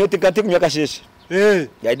jokokorota nyoti kati kunyaka sheshe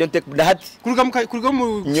I don't take that kuruga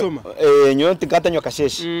mu kusoma nyoti kata nyoka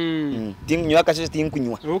sheshe ting nyoka sheshe ting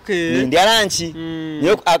kunywa ndi aranchi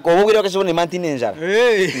nyoko akobugire kashobone mantinenjara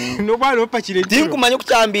no balo pakire ting kumanyo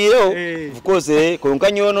kuchambiro of course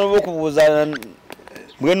konka nyono bokubuza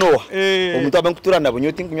mwenoa omuntu abankuturana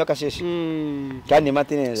bunyoti kunywa kasheshe kandi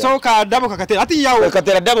mantinenjara so ka dabo kakatera ati yawe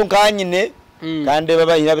kakatera dabo kanyine kandi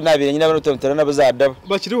baba nabire nyina banotomtera nabo za dabo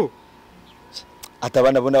bakiriho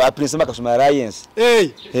atabana bona ba prince makasoma alliance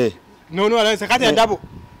no alliance kati dabo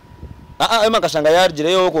makashanga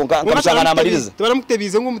yarjire yo konka kamashanga na maririza tubara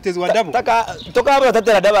mutebize ngo mutezi wa dabo toka aba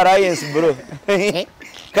tatera dabo alliance bro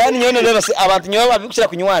kandi nyone reba abantu nyoba babikushira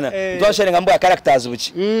kunywana twashere ngambo ya characters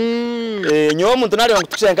buki nyoba umuntu nari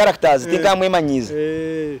ngikushira characters tinkamwe manyiza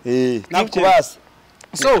nakubasa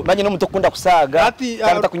so manye no mutokunda kusaga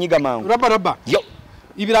kandi takunyiga mangu raba yo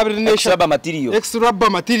ibirabirinesha raba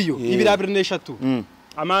material ibirabirinesha tu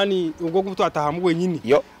amani ubwo gutu atahamu wenyini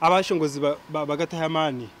abashongozi bagataha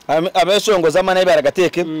amani abashongozi amana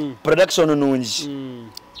ibaragateke production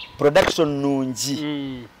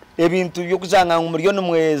nungi ebintu byo kuzanga umuryo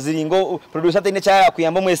n'umwezi ngo producer atine cya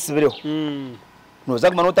kuyamba mwesibireho noza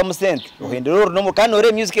kuma nota musente uhendero no mu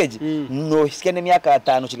kanore music age no hiskene myaka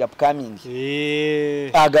 5 kiga upcoming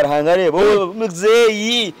agarahanga rebo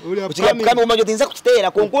muzeyi kiga upcoming umajo tinza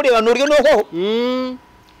kutera konkure banuryo noho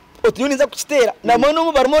otiyuni za kutera na mano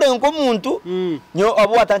mu barmore ngo muntu nyo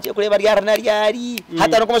abo watanche kureba ryari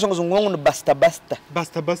hata no komashongozo ngongo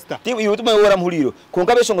basta tibu yutuma wora muhuriro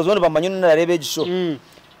konka beshongozo bano bamanyo na rebe gisho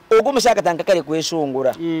ogo mushaka tanka kare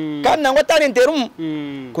kweshongura kandi nangwa talent rum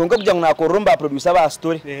konka kuja nakoromba producer ba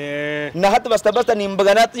story na hata basta ni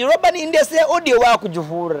mbagana roba ni indese audio wa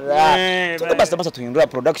kujuvura tuko basta tuhindura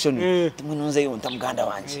production timununze yo ntamuganda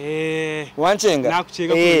wanje wanchenga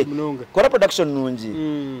nakuchega ko munonga kora production nunji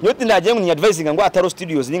nyoti ndaje ngo advising ngo ataro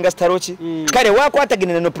studios ninga starochi kare wako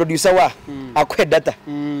ataginene no producer wa akwe data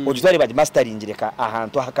ujutwari baje mastering reka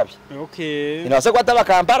ahantu hakabi inawasa kwata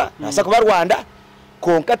bakampara nasa kuba Rwanda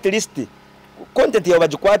konka list content yawe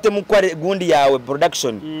bajikwate mu kware gundi yawe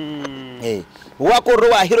production wako ro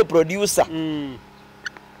wa hero producer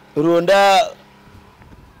ronda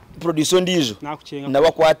production ndizo na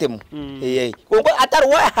bakwatemu konko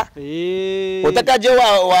atarwa utakaje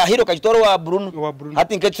wa hero kajitoro wa Bruno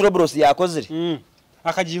hati nketro bros yakozire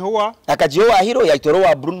akajiho wa hero yajitoro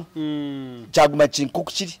wa Bruno chaguma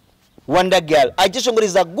chinkukchiri Wonder Girl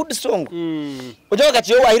ajishongoriza good song ujoga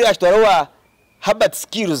kachiho wa hero yajitoro wa Habit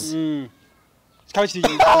skills kabachiri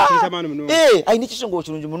chamano munonga ainichisongo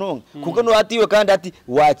chirunji munonga kukano atiwe kandi ati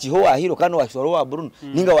wachiho wa hero kano washitoro wa Bruno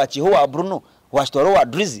ninga wachiho wa Bruno washitoro wa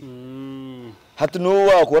Drizzy hatuno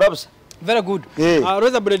wa korabsa very good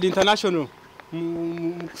Rosa Bread International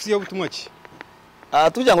kusiyo butumwachi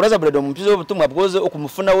tujya ngo Rosa Bread mumpizo butumwa bwoze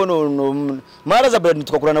okumufuna wono Rosa Bread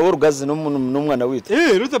tukakurana wo rugazi n'umwana witu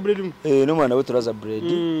Rosa Bread n'umwana witu Rosa Bread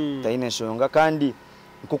taine shonga kandi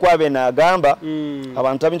kuko abena gamba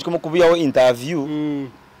abantu abinchi kumukubiyaho interview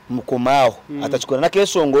mukomaho atachikora na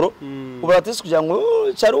kesongoro ubaratisi kugira ngo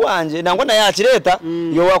charu wanje nangwa na yakireta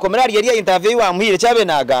yo wakomera ari interview wamuhire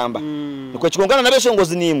cyabena gamba niko kikongana na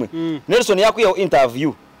besongozi nimwe Nelson yakwiyaho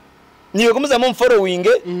interview niyo kumuza mu following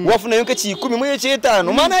wafuna yonke chikumi mu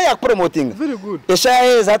cyetano umana ya promoting very good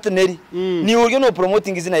eshaye zateneri ni uryo no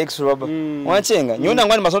promoting izina X-Raba wanchenga nyo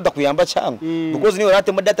nangwa ni masoda kuyamba changu because niyo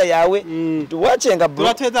rate mu data yawe wacenga bro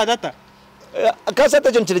turateza data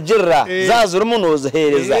kasata cyo ntirejera zazuru munoza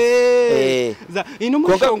hereza za ino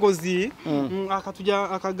mushongozi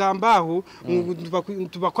akagambaho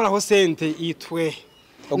tubakoraho sente itwe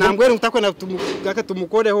nambwere mutakwe na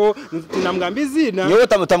tumukoreho tunamgamba izina yo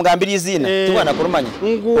tamugambira izina tubana kurumanya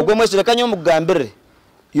ubwo mwese rekanyo mugambire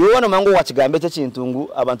yo wana mango wakigambe cyo kintungu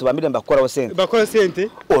abantu bamire mbakora bakora sente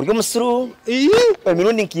oryo musuru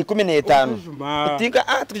emirundi 15 utinga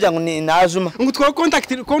tujya ngo ni nazuma ngo twako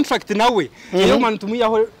contract nawe iyo manu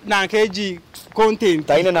tumuyaho nankeji content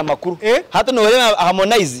taine na makuru hata no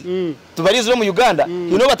Harmonize tubarizwe mu Uganda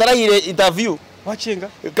ino batarahire interview wachenga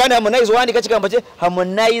kandi Harmonize wandika kigamba cye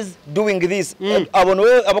Harmonize doing this abono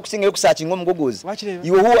abakusinga kusearching ngo mugogozi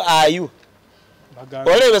you who are you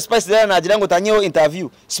ole Spice Dana nagira ngo tanyeho interview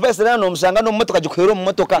Spice Dana no musanga no motoka gikwero mu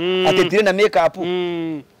motoka atetire na makeup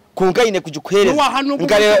kunka ine kujukwereza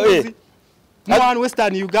ngare mwana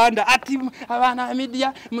Western Uganda ati abana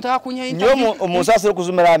media mutaka kunya interview nyo umusase ro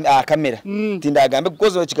kuzumira kamera tindagambe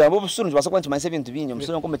kukozo kigambo busunje basakwa ntimanse ibintu binyo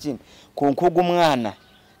musoro ko makini kunkuga umwana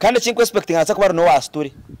kandi chinko expecting asa kuba no wa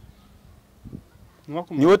story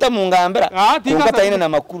nyota mungambera kunka taine na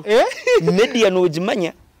makuru media no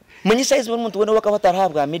jimanya munyi size umuntu wone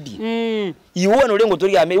wakafatarahabwa media iwona urengo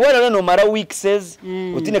tori ya media wona no mara week says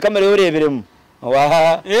utine kamera yoreberemo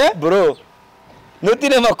wa bro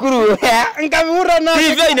notine makuru ngabura na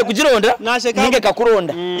TV ine kujironda ninge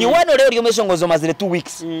kakuronda iwona rero ryo mesongozo mazire 2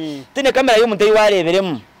 weeks tine kamera yo muntu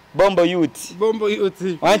yiwareberemo Bombo youth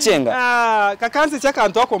wanchenga kakanze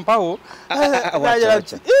cyakantu akompaho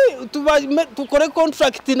tukore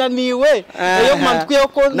contract na niwe yo mantwe yo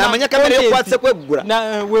ko namanya kamera yo kwatse kwegura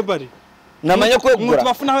na webari namanya kwegura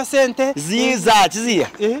mutubafuna sente ziza kiziya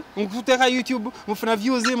ngufuteka YouTube mufuna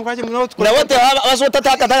views mukaje mwana tukora na wote abasota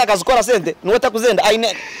taka kazikora sente nuwata kuzenda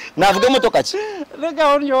aine navuga motoka ki rega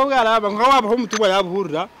onyo ngaraba ngawabaho mutubwa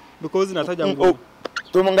yabuhurira because natajya ngo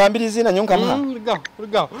tumungambira izina nyonka mha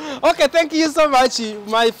rigaho okay thank you so much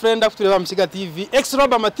my friend after Mshiga TV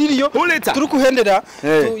X-Raba material turi kuhendera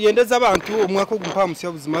tuyendeza abantu umwaka gumpa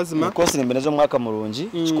musiya buzimazima kose nembenezo mwaka murungi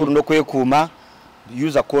chikuru ndo kwekuma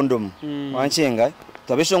use condom wanchenga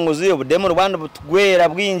tabeshongozi yo budemo rwanda butugwera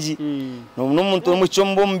bwinji n'umuntu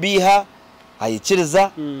umucombo mbiha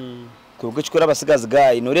ayikiriza kuko chikora basigazi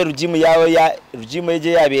gayi no rero rujimu yawe ya rujimu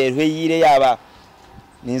yeje yaberwe yire yaba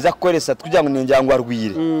ninza kukoresa kugira ngo ninjangwa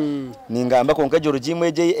rwire ningamba konka joro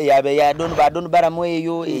jimweje yabe ya don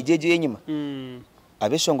baramoyeyo ejeje yenyuma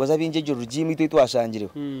abeshongoza binjeje rujimi twitu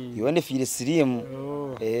washangireho yone fire sirimu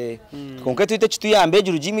konka twite kitu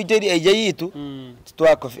yambeje rujimi eje yitu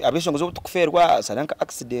twako abeshongozo tukuferwa saranka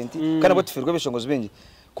accident kana bo tuferwa abeshongozo binje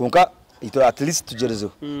konka ito at least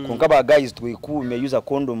tugerezeho konka ba guys twikume use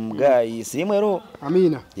condom guys simwero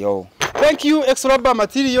amina yo thank you extra raba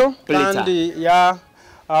material and ya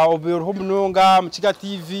obirhumnonga mchiga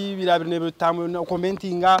TV birabirne bitamu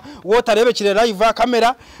commentinga wotarebe kire live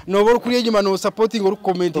camera nobor kuri yima no supporting or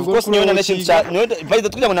commenting of course nyona na chintu by the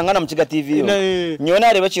tukuja munangana mchiga TV yo nyona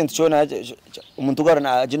areba chintu chona umuntu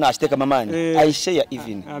garana jina ashiteka mamani aishe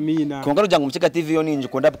even amina kongaro jangu mchiga TV yo ninje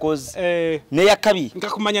konda because ne yakabi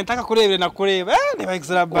ngakumanya ntaka kurebere na kureba ne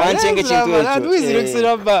extra raba wanchenge chintu echo extra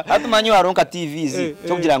raba atumanyo aronka TVs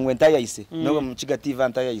cyo kugira ngo entaya ise no mchiga TV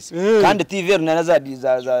antaya ise kandi TV runana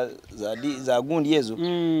za gundi yezo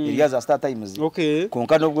iriya za Star Times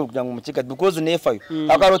konka nobwo kugira ngo mukika because nefayo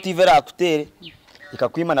akaro TV rakutere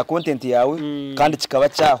ikakwima na content yawe kandi kikaba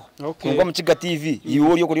cyaho konka mukika TV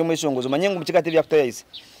yiwo yo kuri mwishongozo manyengo mukika TV yakutaya ise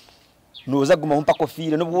nuza guma humpa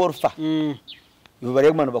kofire nobwo worfa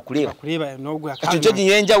Ibare mano bakureba nobwo yakanga cyo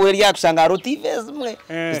gihenja we yakusanga aro TV zimwe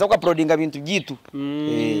zitwa prodinga bintu byitu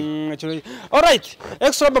all right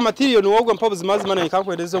extra raba material nuwogwe mpabu zimazimana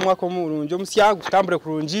ikakwereza umwaka w'umurunjo musyagu tutambure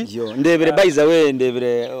kurunji yo ndebere by the way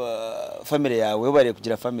ndebere family yawe ubare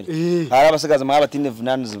kugira family hari abasagaza mu abatine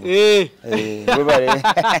vunanizo ubare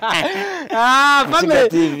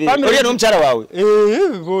family uri no mchara wawe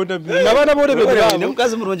bona nabana bore bebe ne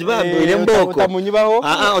mukazi murunji bambe ne mboko utamunyibaho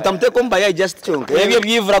utamuteko mbaya just chonke ebyo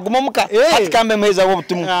byivura gumumuka atikambe meza wo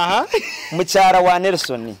butumu muchara wa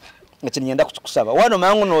Nelson ngacyenyenda kukusaba wano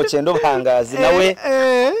mangu no cyendo buhangazi nawe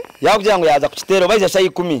yakugira ngo yaza kukitero baje shayi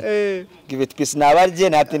 10 give it peace nabarje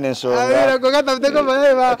natinensonga ariko gatafite ko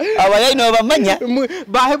baheba abayayi no bamanya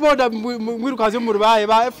baheboda mwirukazi mu rubaye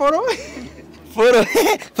ba foro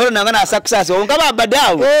nangana sakusasi wonga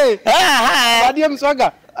babadawo badiye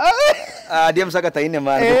mswaga Dia msaka taine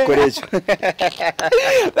man kukorecho.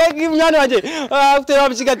 Thank you mnyane wanje. After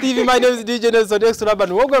Mchiga TV, my name is DJ Nelson Extra Raba.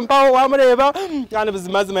 Wogwe mpaho wamureba yani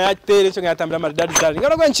bizimazima yatere cyo ngatambira maridadi cyane.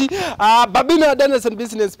 Ngaro gwanchi Babina Danielson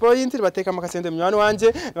Business Point bateka makasende mnyane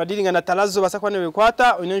wanje badiringa na Tarazo basakwane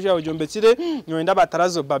bekwata onyenje ya ujombekire nyoenda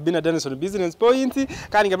batarazo Babina Danielson Business Point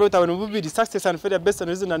kandi ngabwe utabona bubiri success and failure based on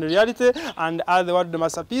reason and reality and other word the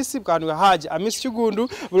masterpiece kandi haje Amis Chugundu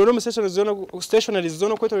burono mu stationary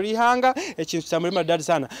zone kweto rihanga ekintu cyamuri maridadi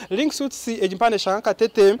sana. Link suits ejimpane shanga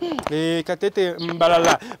katete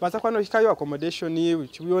mbalala basakwano hikayo accommodation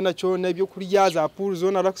cyubona cyo nebyo kurya za pool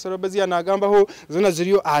zone rakusarabazi yanagambaho zona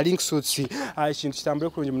ziriyo link suits ikintu cyambure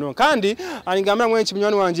kurunje muno kandi aringambira mwenci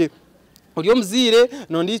mnyani wanje uriyo mzire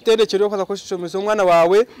nondi tendekero kwaza koshisho meso mwana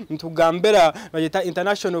wawe ntugambera bagita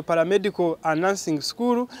International Paramedical Nursing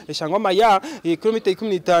School eshangoma ya kilometer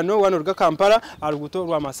 15 wano ruga Kampala aruguto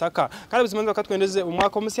rwa Masaka kandi bizimanza katwendeze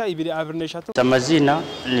umwaka omusya 2023. Tamazina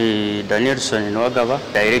ni Danielson Nwagaba,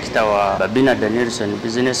 director wa Babina Danielson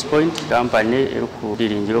Business Point company iruku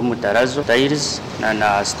diringiro mu Tarazo tiles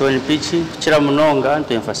na stone pitch kira munonga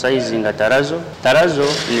to emphasizing Tarazo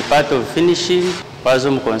ni part of finishing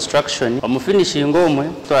bazo mu construction mu finishing omwe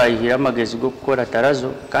twahira magezi go gukora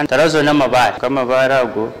Tarazo kandi Tarazo n'amabara kamabara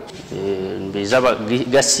go mbizaba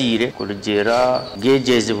gasire kurugera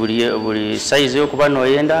gauges buri size yo kuba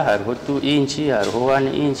noyenda hariho 2 inch hariho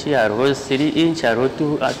 1 inch hariho 3 inch hariho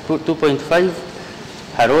 2.5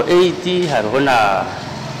 hariho 80 hariho na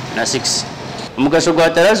 6 mugasho gwa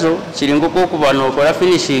Tarazo kiringo ko kubana okora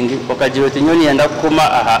finishing okagira tinyoni yenda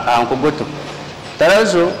kukoma ankogoto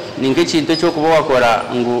Tarazo ninge kintu cyo kuba wakora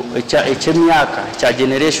ngo myaka cya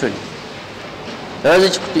generation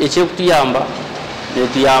Tarazo ecyo kutuyamba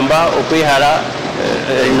netuyamba okwihara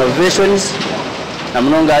innovations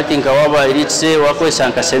namunonga atinka waba iritse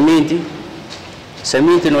wakosanka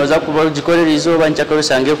cement noza kuba gikorera izoba nchaka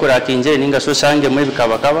rusange kurakinje ninga so sange muri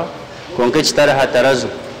bikabakaba konke kitara hatarazo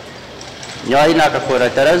nyayi nakakora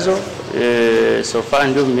Tarazo sofa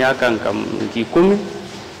ndio myaka nka 10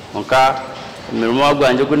 onka mirimo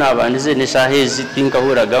wagwanje ko nabandize ne shahezi tinka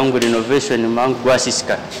huraga ngo renovation mangu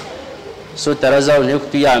gwasisika so Tarazo ne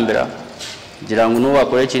kutuyambira gira ngo no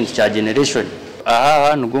wakore ikintu cya generation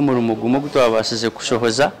aha nugo murumo gumo gutwabasize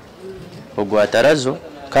kushohoza ogwa Tarazo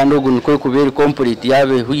kandi ugu niko kubera complete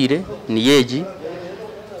yabe huire ni yeji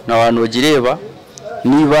na abantu bagireba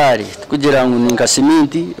nibare kugira ngo ninka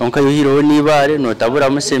simenti onka yohiro nibare no tabura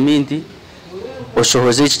mu simenti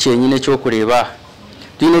oshohoze iki cyenyine cyo kureba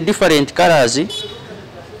twine different colors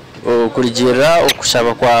kurigera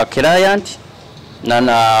okushaba kwa client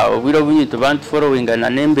na obwiro bunyitu bantu following na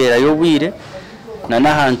nembera y'obwire na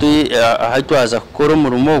nahantu ahatwaza kukora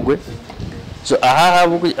omurumo gwe so aha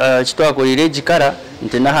kitwakorire gikara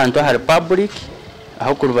nte nahantu hari public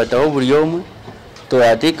aho kurubataho buri omwe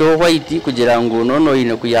tuyatekeho white kugira ngo nono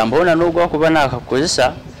ine kuyambona n'ubwo kuba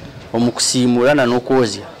nakakozesa omukusimura na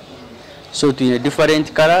nokozya so tuine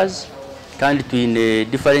different colors kandi tuine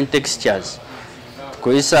different textures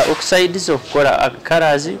tukozesa oxides okukora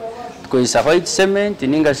colors tukozesa white cement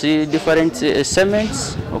ninga si different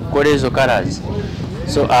cements okukora ezo colors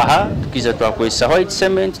so aha tukiza twakozesa white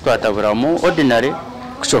cement twataburamo ordinary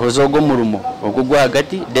kushohoza ogwo murumo ogwo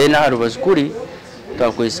gwagati then harubazukuri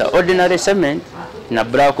twakozesa ordinary cement na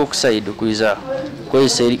black oxide kuiza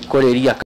koyesa koreria